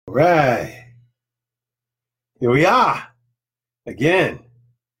Right. Here we are again.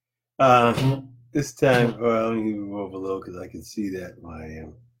 This time, well, let me move over a little because I can see that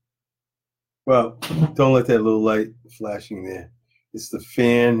well, don't let that little light flashing there. It's the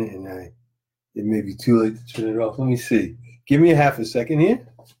fan, and it may be too late to turn it off. Let me see. Give me a half a second here.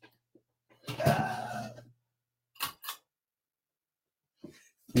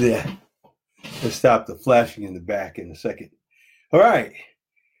 There. Let's stop the flashing in the back in a second. All right.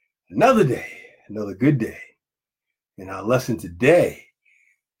 Another day, another good day. And our lesson today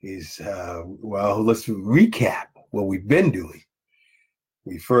is, let's recap what we've been doing.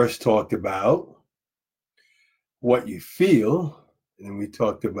 We first talked about what you feel, and then we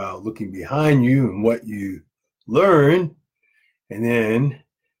talked about looking behind you and what you learn, and then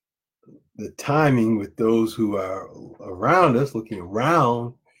the timing with those who are around us, looking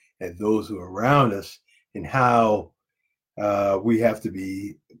around at those who are around us, and how we have to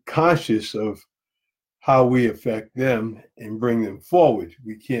be conscious of how we affect them and bring them forward.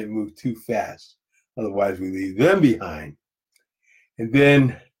 We can't move too fast, otherwise we leave them behind. And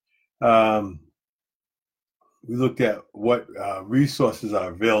then we looked at what resources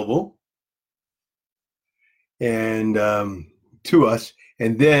are available and to us,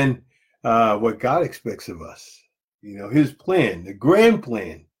 and then what God expects of us. You know, His plan, the grand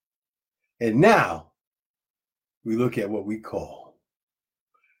plan. And now we look at what we call.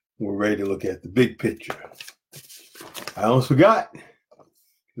 We're ready to look at the big picture. I almost forgot.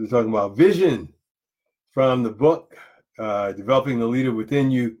 We're talking about vision from the book Developing the Leader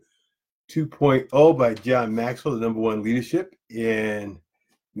Within You 2.0 by John Maxwell, the #1 leadership and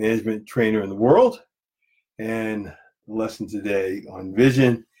management trainer in the world. And the lesson today on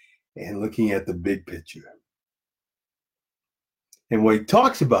vision and looking at the big picture. And what he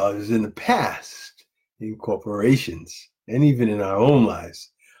talks about is in the past, in corporations, and even in our own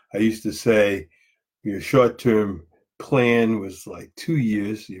lives. I used to say your short-term plan was like 2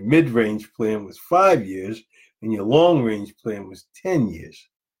 years, your mid-range plan was 5 years, and your long-range plan was 10 years.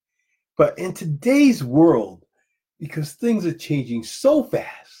 But in today's world, because things are changing so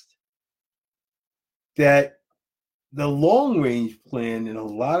fast, that the long-range plan in a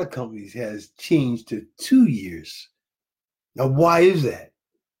lot of companies has changed to 2 years. Now, why is that?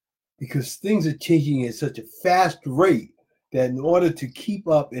 Because things are changing at such a fast rate that in order to keep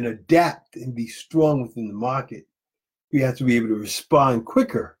up and adapt and be strong within the market, we have to be able to respond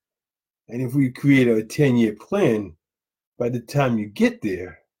quicker. And if we create a 10-year plan, by the time you get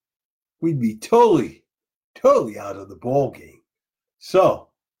there, we'd be totally out of the ball game. So,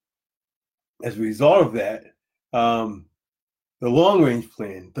 as a result of that, the long-range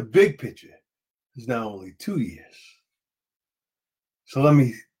plan, the big picture, is now only 2 years. So let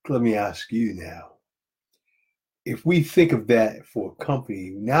me ask you now. If we think of that for a company,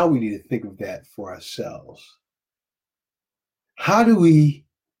 now we need to think of that for ourselves. How do we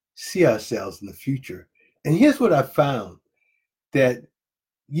see ourselves in the future? And here's what I found, that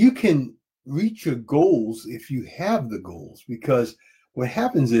you can reach your goals if you have the goals, because what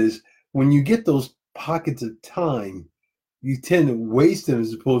happens is when you get those pockets of time, you tend to waste them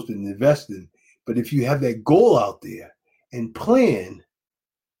as opposed to invest them. But if you have that goal out there and plan,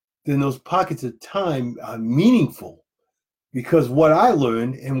 then those pockets of time are meaningful. Because what I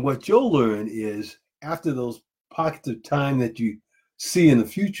learned and what you'll learn is after those pockets of time that you see in the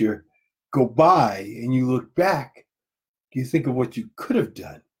future go by and you look back, you think of what you could have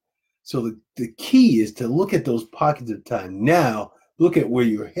done. So the key is to look at those pockets of time now, look at where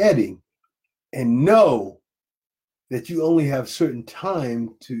you're heading, and know that you only have certain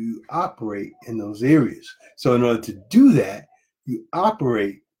time to operate in those areas. So in order to do that, you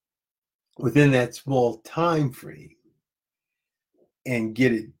operate within that small time frame and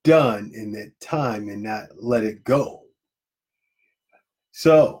get it done in that time and not let it go.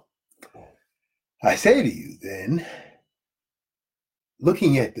 So I say to you then,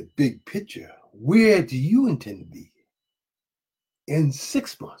 looking at the big picture, where do you intend to be in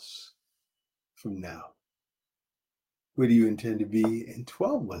 6 months from now? Where do you intend to be in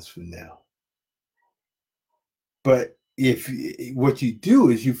 12 months from now? But if what you do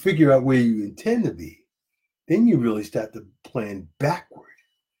is you figure out where you intend to be, then you really start to plan backward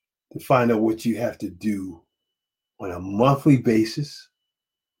to find out what you have to do on a monthly basis,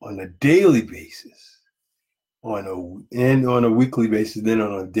 on a daily basis, on a weekly basis, then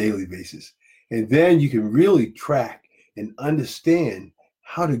on a daily basis. And then you can really track and understand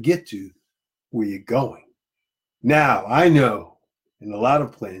how to get to where you're going. Now, I know in a lot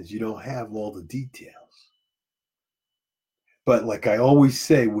of plans, you don't have all the details. But like I always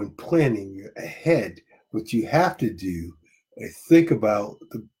say, when planning, you're ahead. What you have to do is think about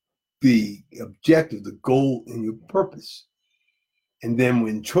the objective, the goal, and your purpose. And then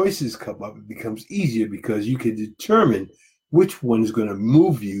when choices come up, it becomes easier because you can determine which one is going to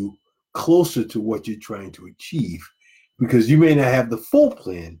move you closer to what you're trying to achieve. Because you may not have the full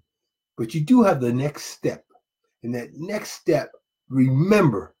plan, but you do have the next step. And that next step,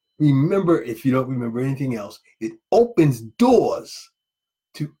 remember, if you don't remember anything else, it opens doors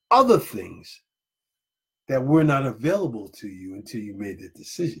to other things that were not available to you until you made the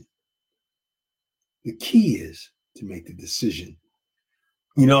decision. The key is to make the decision.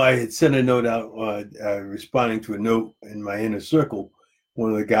 You know, I had sent a note out responding to a note in my inner circle.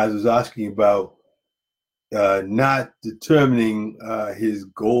 One of the guys was asking about not determining his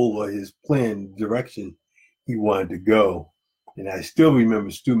goal or his plan, direction he wanted to go. And I still remember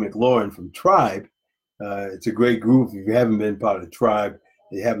Stu McLaurin from Tribe. It's a great group. If you haven't been part of Tribe,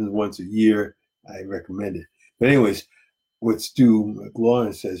 it happens once a year. I recommend it. But anyways, what Stu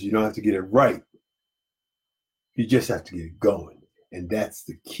McLaurin says, you don't have to get it right. You just have to get it going. And that's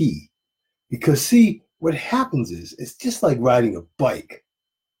the key. Because see, what happens is, it's just like riding a bike.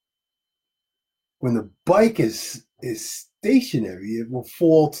 When the bike is stationary, it will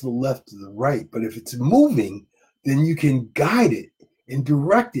fall to the left or the right. But if it's moving, then you can guide it and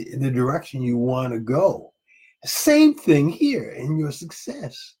direct it in the direction you want to go. Same thing here in your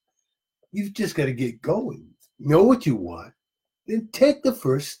success. You've just got to get going. Know what you want, then take the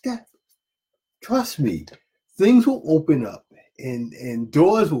first step. Trust me, things will open up and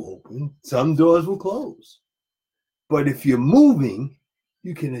doors will open. Some doors will close. But if you're moving,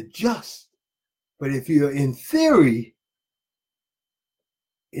 you can adjust. But if you're in theory,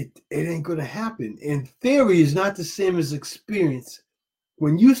 it ain't going to happen. And theory is not the same as experience.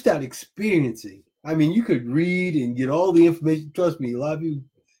 When you start experiencing, I mean, you could read and get all the information. Trust me, a lot of you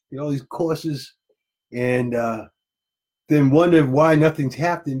get all these courses and then wonder why nothing's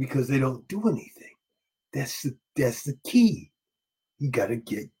happening because they don't do anything. That's the key. You got to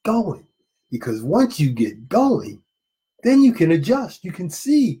get going. Because once you get going, then you can adjust. You can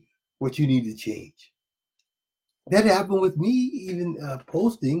see what you need to change. That happened with me, even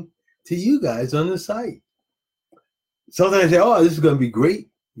posting to you guys on the site. Sometimes I say, oh, this is going to be great.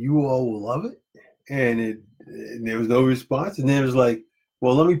 You all will love it. And there was no response. And then it was like,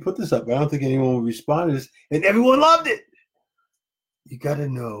 well, let me put this up. I don't think anyone will respond to this. And everyone loved it. You got to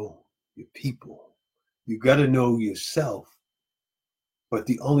know your people. You got to know yourself. But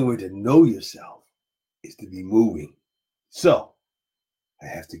the only way to know yourself is to be moving. So I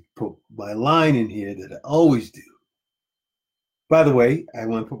have to put my line in here that I always do. By the way, I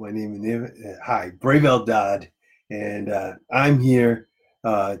want to put my name in there. Hi, Brave Eldad. And I'm here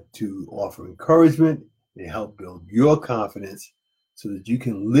to offer encouragement and help build your confidence so that you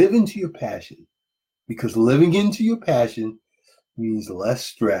can live into your passion. Because living into your passion means less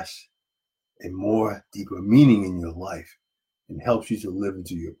stress and more deeper meaning in your life and helps you to live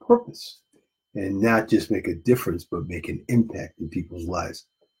into your purpose and not just make a difference, but make an impact in people's lives.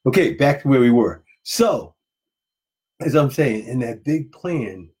 Okay, back to where we were. So, as I'm saying, in that big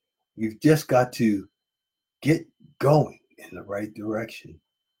plan, you've just got to get going in the right direction.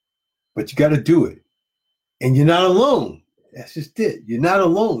 But you got to do it. And you're not alone. That's just it. You're not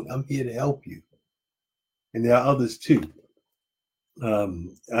alone. I'm here to help you. And there are others too.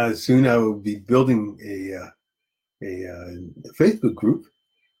 Soon I will be building a Facebook group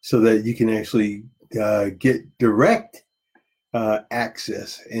so that you can actually get direct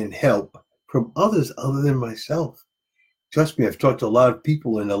access and help from others other than myself. Trust me, I've talked to a lot of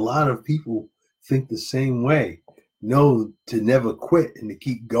people, and a lot of people think the same way. Know to never quit and to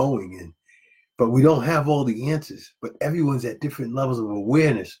keep going. But we don't have all the answers. But everyone's at different levels of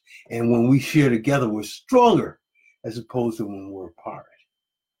awareness. And when we share together, we're stronger as opposed to when we're apart.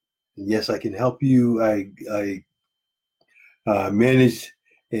 And yes, I can help you. I managed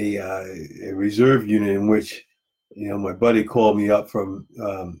a reserve unit in which, my buddy called me up from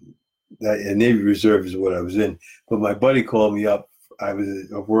a Navy Reserve is what I was in. But my buddy called me up. I was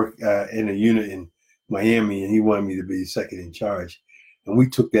at work in a unit in Miami, and he wanted me to be second in charge. And we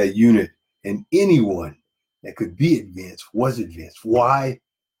took that unit, and anyone that could be advanced was advanced. Why?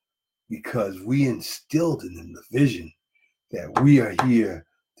 Because we instilled in them the vision that we are here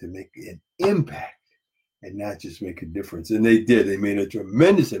to make an impact and not just make a difference. And they did. They made a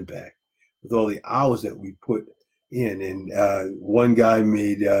tremendous impact with all the hours that we put in. And one guy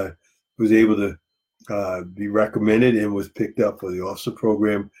was able to be recommended and was picked up for the officer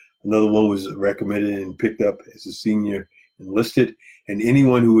program. Another one was recommended and picked up as a senior enlisted. And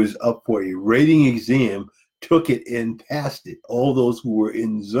anyone who was up for a rating exam took it and passed it. All those who were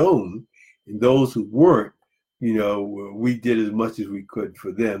in zone and those who weren't we did as much as we could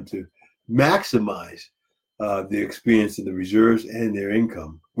for them to maximize their experience in the reserves and their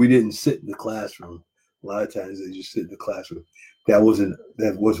income. We didn't sit in the classroom. A lot of times they just sit in the classroom. That wasn't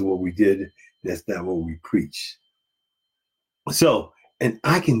what we did. That's not what we preach. So, and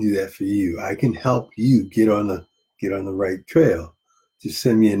I can do that for you. I can help you get on the right trail. Just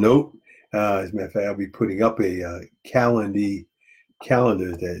send me a note. As a matter of fact, I'll be putting up a calendar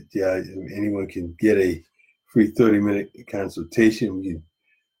that anyone can get a free 30-minute consultation. We can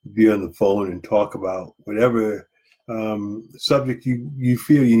be on the phone and talk about whatever subject you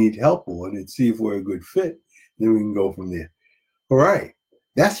feel you need help on, and see if we're a good fit. Then we can go from there. All right.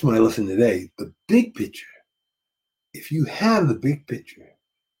 That's my lesson today. The big picture. If you have the big picture,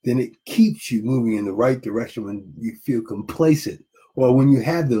 then it keeps you moving in the right direction when you feel complacent. Or when you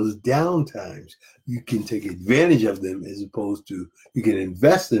have those down times, you can take advantage of them as opposed to, you can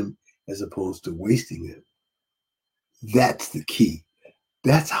invest them as opposed to wasting them. That's the key.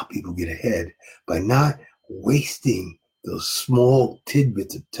 That's how people get ahead, by not wasting those small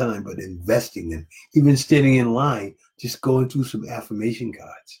tidbits of time, but investing them. Even standing in line, just going through some affirmation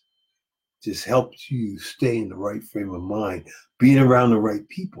cards just helps you stay in the right frame of mind. Being around the right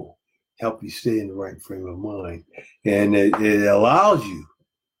people help you stay in the right frame of mind. And it allows you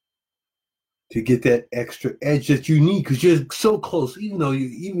to get that extra edge that you need, because you're so close.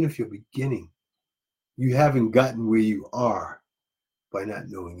 Even if you're beginning, you haven't gotten where you are by not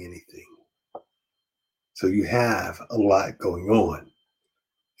knowing anything. So you have a lot going on.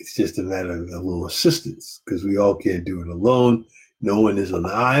 It's just a matter of a little assistance, because we all can't do it alone. No one is on the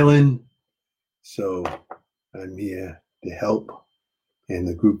island. So I'm here to help, and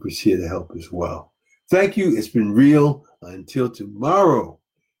the group is here to help as well. Thank you. It's been real. Until tomorrow,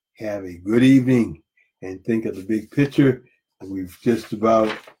 have a good evening, and think of the big picture. We've just about,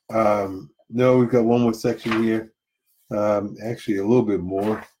 we've got one more section here. Actually, a little bit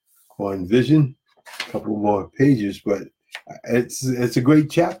more on vision, a couple more pages, but it's a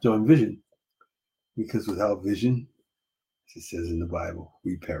great chapter on vision, because without vision, as it says in the Bible,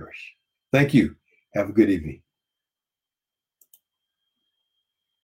 we perish. Thank you. Have a good evening.